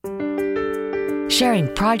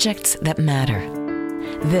sharing projects that matter.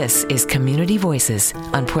 This is Community Voices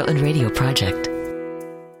on Portland Radio Project.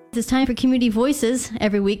 It's time for Community Voices.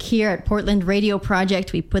 Every week here at Portland Radio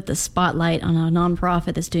Project, we put the spotlight on a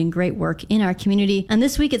nonprofit that's doing great work in our community. And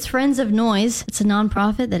this week, it's Friends of Noise. It's a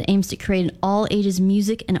nonprofit that aims to create an all-ages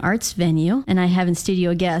music and arts venue. And I have in studio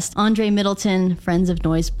a guest, Andre Middleton, Friends of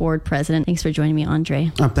Noise Board President. Thanks for joining me,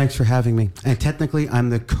 Andre. Thanks for having me. And technically, I'm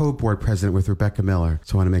the co-board president with Rebecca Miller,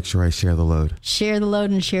 so I want to make sure I share the load. Share the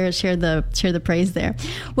load and share the praise there.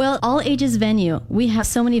 Well, all-ages venue. We have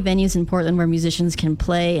so many venues in Portland where musicians can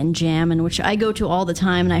play and jam, and which I go to all the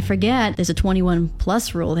time, and I forget there's a 21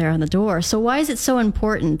 plus rule there on the door. So why is it so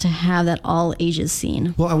important to have that all ages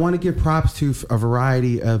scene? Well, I want to give props to a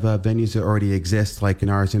variety of venues that already exist, like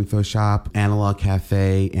Ars Info Shop, Analog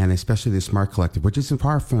Cafe, and especially the Smart Collective, which isn't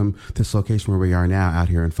far from this location where we are now out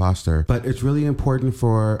here in Foster. But it's really important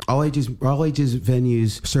for all ages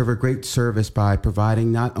venues serve a great service by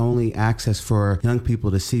providing not only access for young people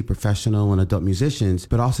to see professional and adult musicians,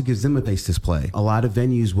 but also gives them a place to play. A lot of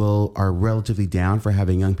venues are relatively down for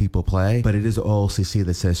having young people play, but it is OLCC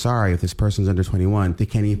that says, sorry, if this person's under 21, they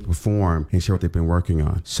can't even perform and share what they've been working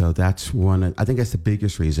on. So that's one, I think that's the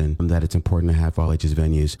biggest reason that it's important to have all ages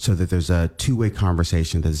venues, so that there's a two-way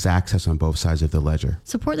conversation, there's access on both sides of the ledger.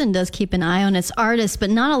 So Portland does keep an eye on its artists, but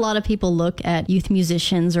not a lot of people look at youth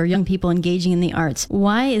musicians or young people engaging in the arts.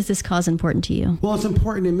 Why is this cause important to you? Well, it's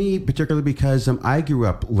important to me, particularly because I grew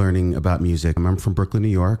up learning about music. I'm from Brooklyn, New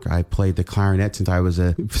York. I played the clarinet since I was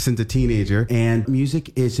a teenager, and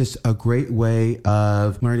music is just a great way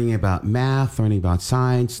of learning about math, learning about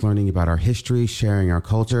science, learning about our history, sharing our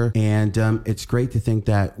culture, and it's great to think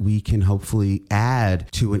that we can hopefully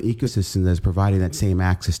add to an ecosystem that's providing that same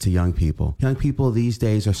access to young people. Young people these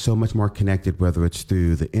days are so much more connected, whether it's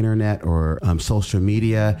through the internet or social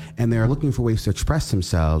media, and they're looking for ways to express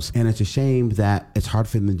themselves, and it's a shame that it's hard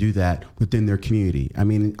for them to do that within their community. I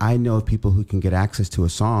mean, I know of people who can get access to a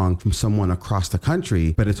song from someone across the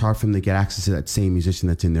country, but it's hard for them to get access to that same musician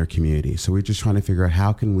that's in their community. So we're just trying to figure out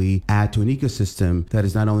how can we add to an ecosystem that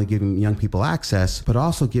is not only giving young people access, but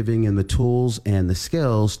also giving them the tools and the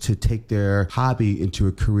skills to take their hobby into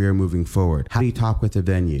a career moving forward. How do you talk with a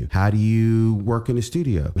venue? How do you work in a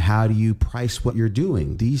studio? How do you price what you're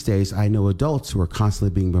doing? These days, I know adults who are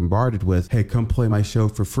constantly being bombarded with, hey, come play my show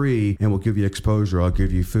for free and we'll give you exposure, I'll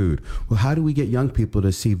give you food. Well, how do we get young people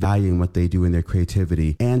to see value in what they do in their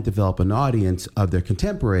creativity and develop an audience of their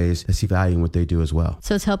contemporaries to see value in what they do as well?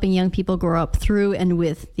 So it's helping young people grow up through and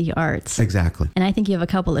with the arts. Exactly. And I think you have a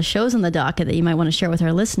couple of shows on the docket that you might want to share with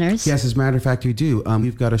our listeners. Yes, as a matter of fact, we do.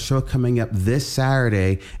 We've got a show coming up this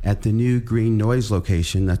Saturday at the new Green Noise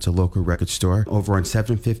location. That's a local record store over on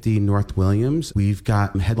 750 North Williams. We've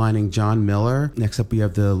got headlining John Miller. Next up, we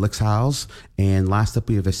have the Lixhouse. And last up,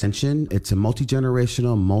 we have Ascension. It's a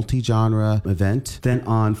multi-generational, multi-genre event. Then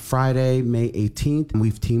on Friday, May 18th,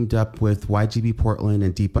 we've teamed up with YGB Portland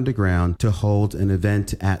and Deep Underground to hold an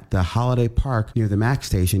event at the Holiday Park near the Mac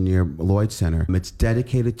Station near Lloyd Center. It's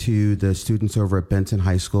dedicated to the students over at Benson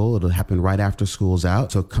High School. It'll happen right after school's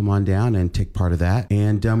out, so come on down and take part of that.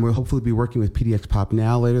 And we'll hopefully be working with PDX Pop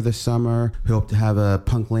Now later this summer. We hope to have a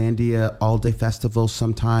Punklandia all-day festival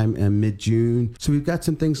sometime in mid-June. So we've got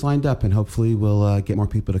some things lined up, and hopefully we'll get more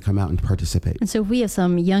people to come out and participate. And so if we have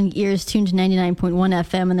some young ears tuned to 99.1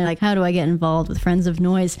 FM and they're like, how do I get involved with Friends of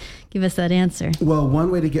Noise? Give us that answer. Well,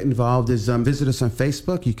 one way to get involved is visit us on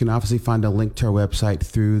Facebook. You can obviously find a link to our website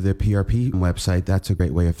through the PRP website. That's a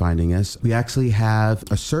great way of finding us. We actually have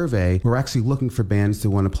a survey. We're actually looking for bands to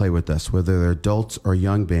want to play with us, whether they're adults or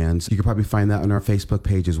young bands. You can probably find that on our Facebook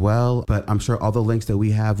page as well, but I'm sure all the links that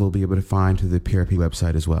we have will be able to find through the PRP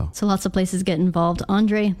website as well. So lots of places to get involved.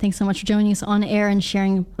 Andre, thanks so much for joining us on air and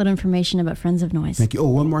sharing a little information about Friends of Noise. Thank you. Oh,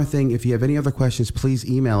 one more thing. If you have any other questions, please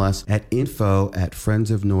email us at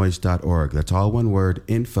info@friendsofnoise.org. That's all one word,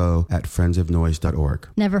 info@friendsofnoise.org.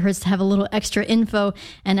 Never hurts to have a little extra info.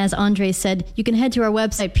 And as Andre said, you can head to our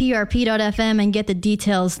website, prp.fm, and get the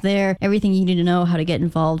details there. Everything you need to know how to get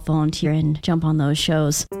involved, volunteer, and jump on those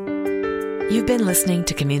shows. You've been listening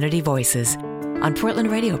to Community Voices on Portland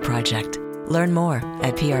Radio Project. Learn more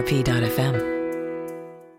at prp.fm.